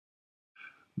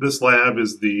This lab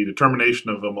is the determination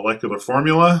of a molecular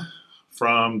formula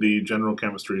from the General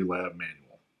Chemistry Lab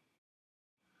Manual.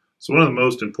 So one of the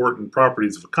most important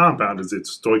properties of a compound is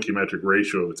its stoichiometric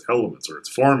ratio of its elements, or its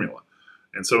formula.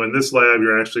 And so in this lab,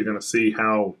 you're actually going to see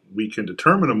how we can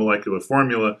determine a molecular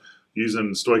formula using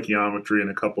stoichiometry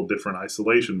and a couple different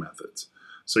isolation methods.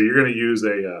 So you're going to use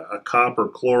a copper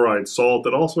chloride salt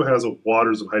that also has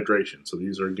waters of hydration. So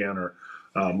these are, again,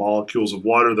 molecules of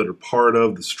water that are part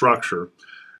of the structure.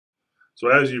 So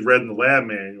as you've read in the lab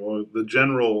manual, the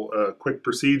general quick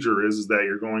procedure is that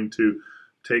you're going to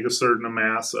take a certain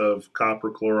mass of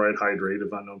copper chloride hydrate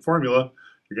of unknown formula.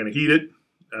 You're going to heat it.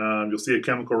 You'll see a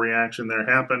chemical reaction there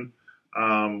happen.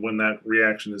 When that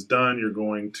reaction is done, you're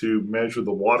going to measure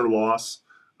the water loss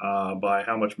by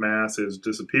how much mass has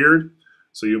disappeared.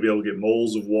 So you'll be able to get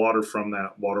moles of water from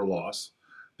that water loss.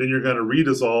 Then you're going to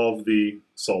redissolve the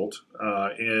salt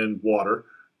in water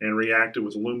and react it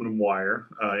with aluminum wire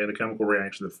in a chemical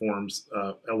reaction that forms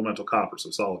elemental copper,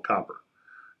 so solid copper.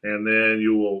 And then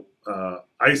you will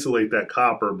isolate that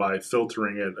copper by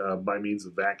filtering it by means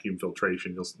of vacuum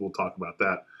filtration. We'll talk about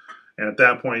that. And at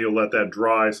that point, you'll let that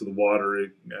dry so the water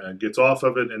gets off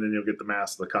of it, and then you'll get the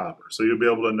mass of the copper. So you'll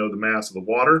be able to know the mass of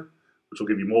the water, which will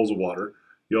give you moles of water.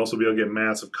 You'll also be able to get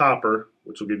mass of copper,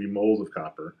 which will give you moles of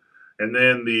copper. And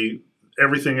then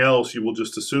everything else you will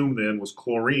just assume then was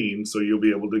chlorine, so you'll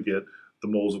be able to get the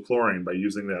moles of chlorine by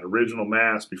using that original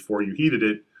mass before you heated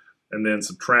it, and then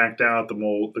subtract out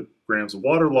the grams of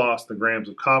water lost, the grams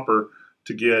of copper,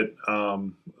 to get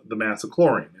the mass of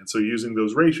chlorine. And so using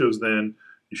those ratios then,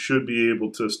 you should be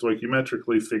able to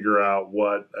stoichiometrically figure out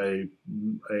what a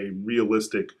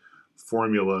realistic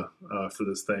formula for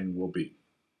this thing will be.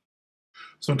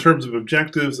 So in terms of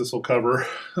objectives, this will cover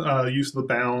use of the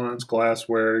balance,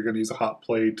 glassware. You're going to use a hot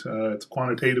plate. It's a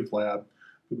quantitative lab.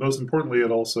 But most importantly,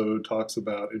 it also talks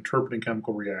about interpreting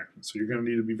chemical reactions. So you're going to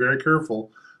need to be very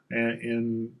careful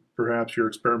in perhaps your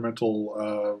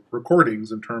experimental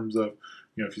recordings in terms of,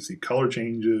 if you see color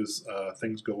changes,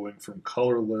 things going from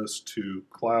colorless to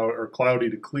cloudy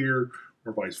to clear,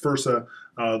 or vice versa.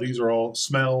 These are all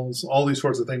smells. All these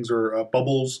sorts of things are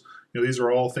bubbles. These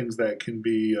are all things that can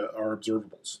be are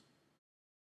observables.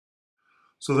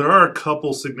 So there are a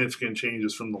couple significant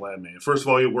changes from the lab manual. First of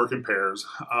all, you'll work in pairs,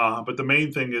 but the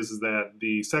main thing is that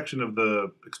the section of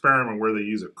the experiment where they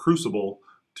use a crucible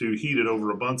to heat it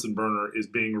over a Bunsen burner is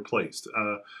being replaced.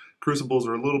 Crucibles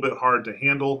are a little bit hard to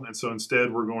handle, and so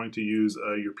instead we're going to use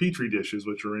your Petri dishes,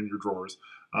 which are in your drawers,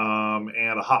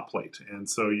 and a hot plate. And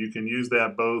so you can use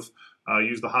that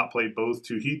use the hot plate both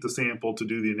to heat the sample to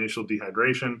do the initial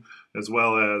dehydration, as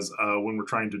well as when we're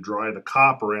trying to dry the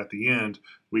copper at the end,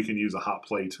 we can use a hot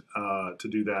plate to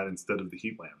do that instead of the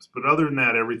heat lamps. But other than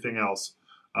that, everything else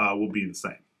will be the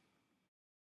same.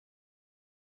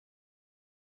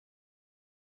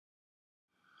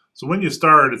 So when you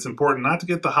start, it's important not to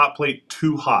get the hot plate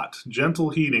too hot.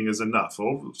 Gentle heating is enough.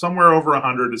 Somewhere over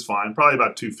 100 is fine, probably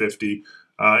about 250,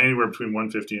 anywhere between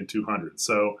 150 and 200.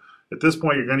 So at this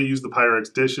point, you're going to use the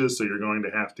Pyrex dishes, so you're going to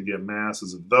have to get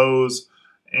masses of those.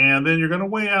 And then you're going to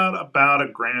weigh out about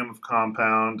 1 gram of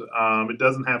compound. It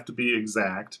doesn't have to be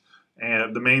exact.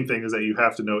 And the main thing is that you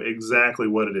have to know exactly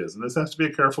what it is. And this has to be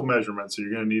a careful measurement, so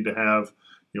you're going to need to have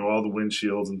all the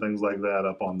windshields and things like that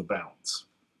up on the balance.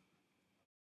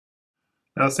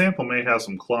 Now, the sample may have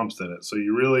some clumps in it, so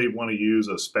you really want to use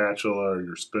a spatula or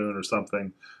your spoon or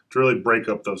something to really break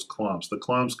up those clumps. The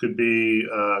clumps could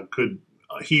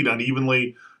heat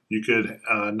unevenly. You could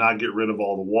not get rid of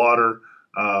all the water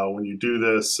when you do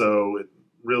this, so it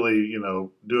really,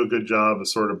 do a good job of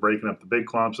sort of breaking up the big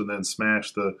clumps and then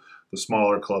smash the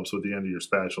smaller clumps with the end of your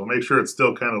spatula. Make sure it's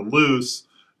still kind of loose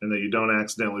and that you don't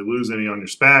accidentally lose any on your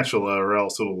spatula, or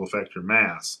else it'll affect your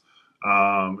mass.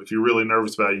 If you're really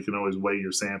nervous about it, you can always weigh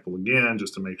your sample again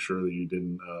just to make sure that you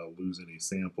didn't lose any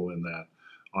sample in that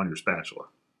on your spatula.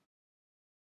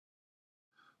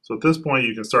 So at this point,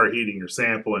 you can start heating your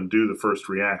sample and do the first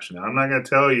reaction. Now, I'm not going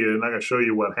to show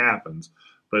you what happens,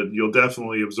 but you'll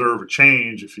definitely observe a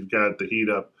change if you've got the heat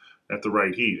up at the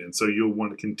right heat. And so you'll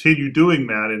want to continue doing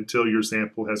that until your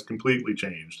sample has completely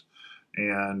changed.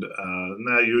 And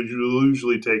that will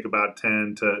usually take about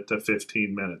 10 to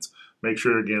 15 minutes. Make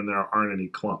sure, again, there aren't any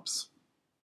clumps.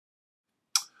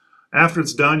 After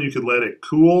it's done, you could let it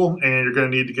cool, and you're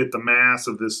going to need to get the mass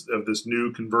of this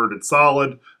new converted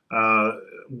solid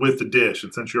with the dish.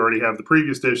 And since you already have the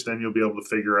previous dish, then you'll be able to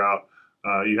figure out,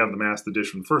 you have the mass of the dish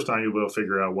from the first time, you'll be able to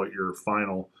figure out what your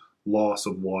final loss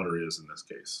of water is in this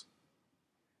case.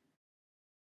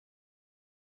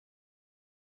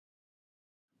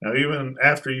 Now, even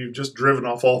after you've just driven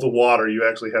off all the water, you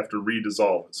actually have to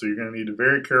redissolve it. So you're going to need to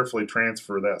very carefully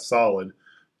transfer that solid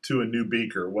to a new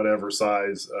beaker, whatever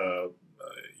size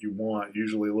you want.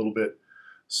 Usually a little bit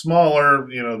smaller,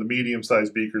 the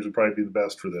medium-sized beakers would probably be the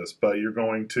best for this. But you're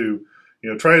going to,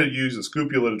 try to use a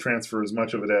scoopula to transfer as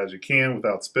much of it as you can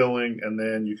without spilling, and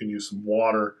then you can use some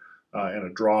water and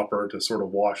a dropper to sort of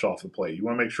wash off the plate. You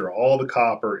want to make sure all the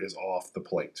copper is off the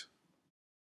plate.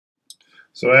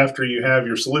 So after you have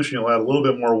your solution, you'll add a little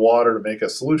bit more water to make a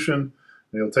solution. And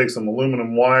you'll take some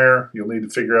aluminum wire. You'll need to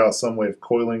figure out some way of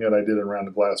coiling it. I did it around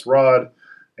a glass rod.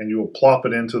 And you will plop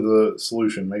it into the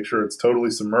solution. Make sure it's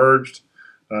totally submerged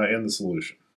in the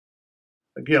solution.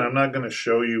 Again, I'm not going to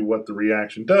show you what the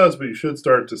reaction does, but you should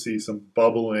start to see some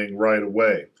bubbling right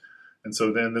away. And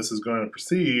so then this is going to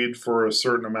proceed for a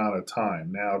certain amount of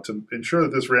time. Now, to ensure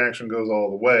that this reaction goes all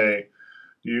the way,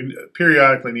 you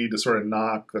periodically need to sort of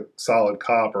knock the solid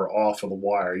copper off of the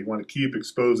wire. You want to keep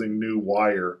exposing new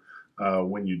wire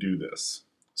when you do this.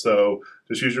 So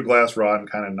just use your glass rod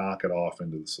and kind of knock it off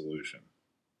into the solution.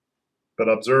 But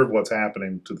observe what's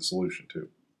happening to the solution too.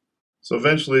 So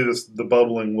eventually the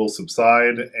bubbling will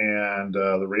subside and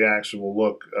the reaction will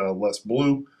look less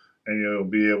blue, and you'll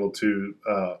be able to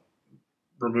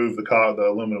remove the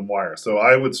aluminum wire. So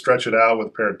I would stretch it out with a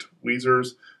pair of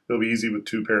tweezers. It'll be easy with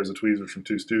 2 pairs of tweezers from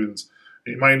 2 students.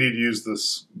 You might need to use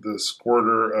the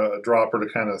squirter dropper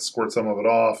to kind of squirt some of it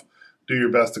off. Do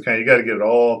your best to you got to get it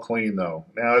all clean though.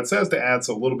 Now it says to add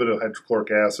a little bit of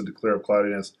hydrochloric acid to clear up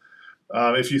cloudiness.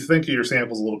 If you think your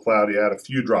sample's a little cloudy, add a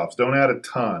few drops. Don't add a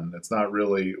ton. That's not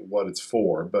really what it's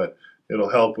for, but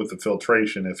it'll help with the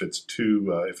filtration if it's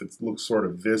if it looks sort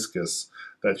of viscous.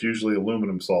 That's usually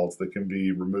aluminum salts that can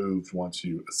be removed once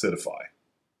you acidify.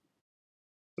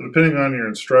 So depending on your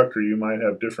instructor, you might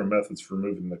have different methods for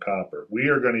removing the copper. We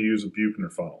are going to use a Buchner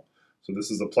funnel. So this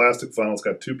is a plastic funnel. It's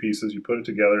got 2 pieces. You put it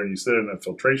together and you sit it in a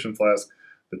filtration flask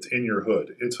that's in your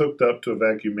hood. It's hooked up to a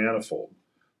vacuum manifold.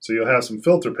 So you'll have some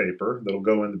filter paper that'll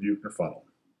go in the Buchner funnel.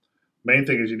 Main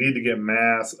thing is you need to get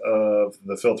mass of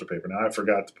the filter paper. Now I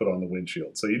forgot to put on the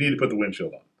windshield. So you need to put the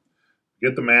windshield on.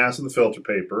 Get the mass of the filter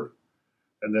paper,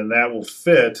 and then that will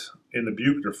fit in the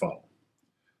Buchner funnel.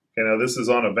 Okay, now this is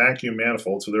on a vacuum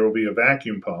manifold, so there will be a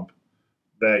vacuum pump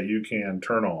that you can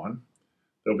turn on.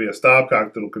 There'll be a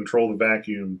stopcock that will control the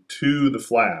vacuum to the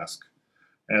flask.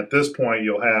 And at this point,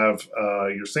 you'll have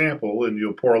your sample, and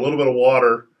you'll pour a little bit of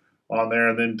water on there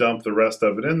and then dump the rest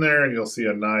of it in there, and you'll see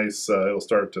a nice, it'll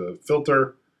start to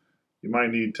filter. You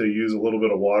might need to use a little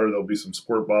bit of water. There'll be some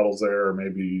squirt bottles there, or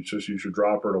maybe you just use your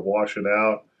dropper to wash it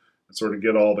out and sort of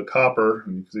get all the copper,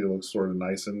 and you can see it looks sort of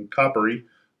nice and coppery,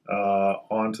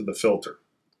 onto the filter.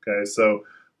 Okay, so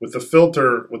with the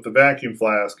filter, with the vacuum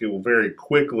flask, it will very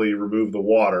quickly remove the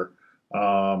water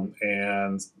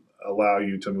and allow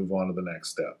you to move on to the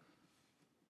next step.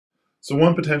 So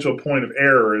one potential point of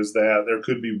error is that there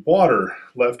could be water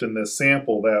left in this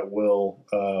sample that will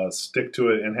stick to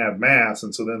it and have mass,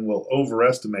 and so then we'll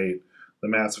overestimate the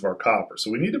mass of our copper.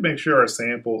 So we need to make sure our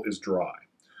sample is dry.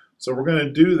 So we're going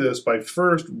to do this by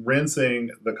first rinsing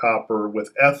the copper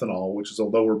with ethanol, which is a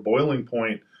lower boiling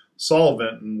point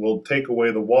solvent, and will take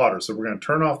away the water. So we're going to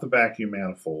turn off the vacuum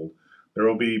manifold. There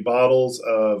will be bottles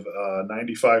of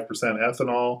 95%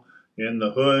 ethanol in the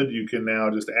hood. You can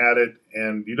now just add it,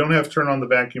 and you don't have to turn on the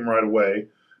vacuum right away,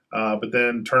 but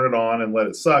then turn it on and let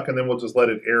it suck, and then we'll just let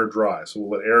it air dry. So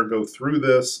we'll let air go through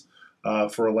this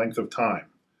for a length of time.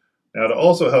 Now, to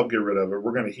also help get rid of it,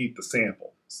 we're going to heat the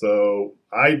sample. So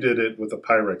I did it with a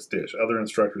Pyrex dish. Other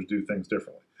instructors do things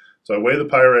differently. So I weigh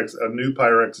a new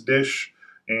Pyrex dish,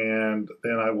 and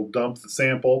then I will dump the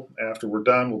sample. After we're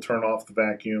done, we'll turn off the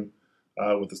vacuum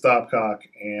with the stopcock,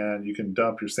 and you can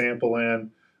dump your sample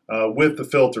in with the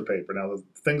filter paper. Now, the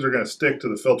things are going to stick to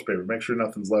the filter paper. Make sure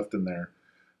nothing's left in there.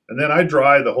 And then I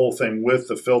dry the whole thing with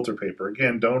the filter paper.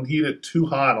 Again, don't heat it too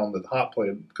hot on the hot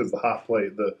plate, because the hot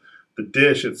plate, the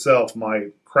dish itself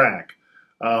might crack.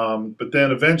 But then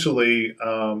eventually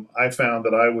I found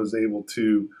that I was able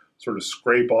to sort of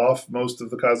scrape off most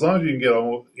of the copper. As long as you can get,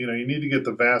 you need to get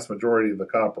the vast majority of the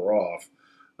copper off.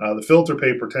 The filter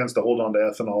paper tends to hold on to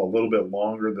ethanol a little bit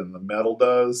longer than the metal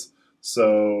does.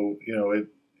 So,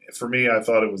 for me, I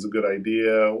thought it was a good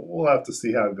idea. We'll have to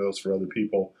see how it goes for other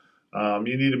people.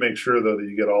 You need to make sure, though, that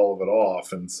you get all of it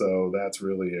off, and so that's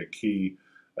really a key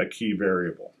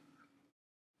variable.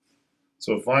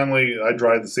 So finally, I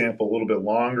dried the sample a little bit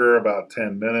longer, about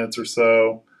 10 minutes or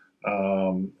so,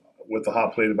 with the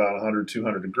hot plate about 100,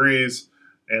 200 degrees,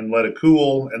 and let it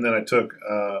cool. And then after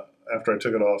I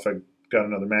took it off, I got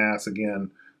another mass.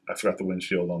 Again, I forgot the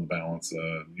windshield on the balance.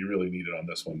 You really need it on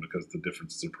this one because the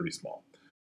differences are pretty small.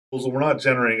 We're not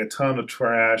generating a ton of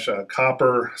trash.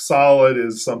 Copper solid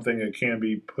is something that can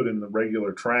be put in the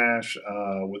regular trash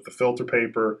with the filter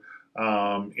paper.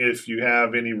 If you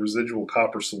have any residual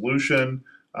copper solution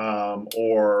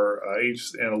or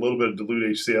and a little bit of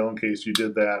dilute HCl in case you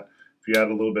did that, if you add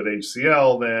a little bit of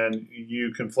HCl, then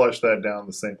you can flush that down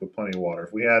the sink with plenty of water.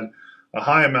 If we had a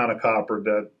high amount of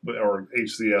copper or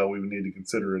HCl, we would need to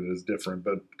consider it as different.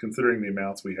 But considering the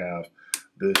amounts we have,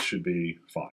 this should be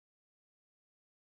fine.